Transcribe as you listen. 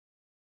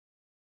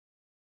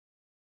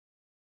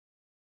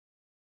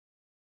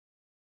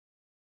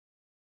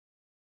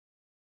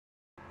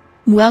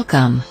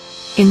Welcome.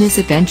 In this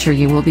adventure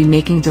you will be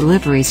making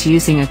deliveries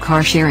using a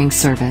car-sharing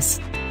service.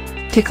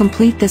 To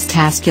complete this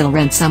task you'll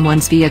rent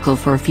someone's vehicle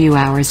for a few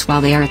hours while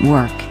they are at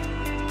work.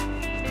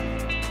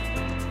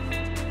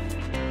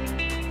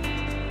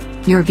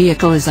 Your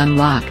vehicle is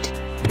unlocked.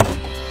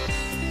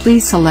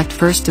 Please select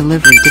First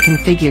Delivery to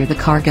configure the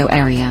cargo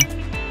area.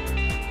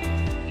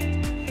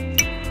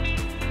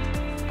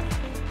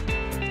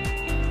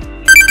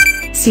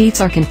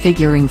 Seats are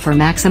configuring for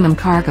maximum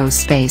cargo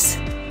space.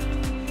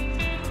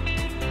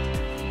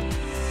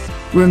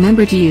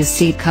 Remember to use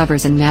seat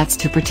covers and mats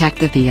to protect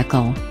the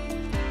vehicle.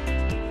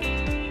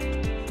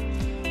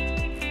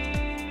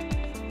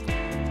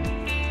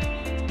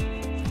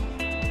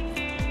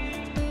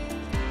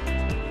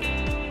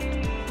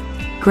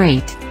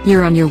 Great,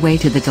 you're on your way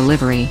to the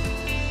delivery.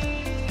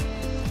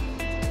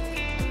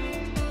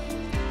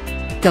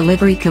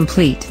 Delivery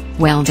complete,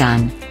 well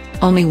done.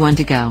 Only one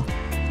to go.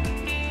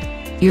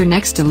 Your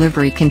next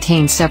delivery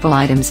contains several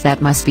items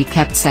that must be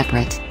kept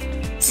separate.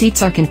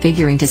 Seats are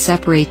configuring to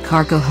separate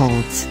cargo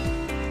holds.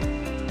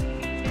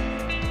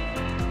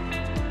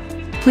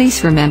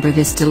 Please remember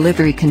this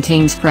delivery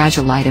contains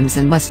fragile items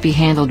and must be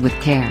handled with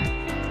care.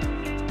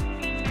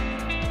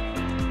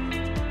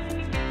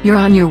 You're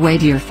on your way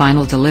to your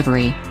final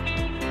delivery.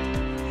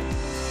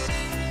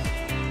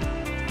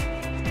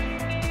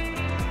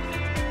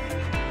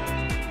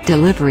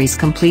 Deliveries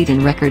complete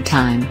in record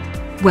time.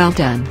 Well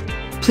done.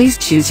 Please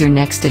choose your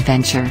next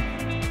adventure.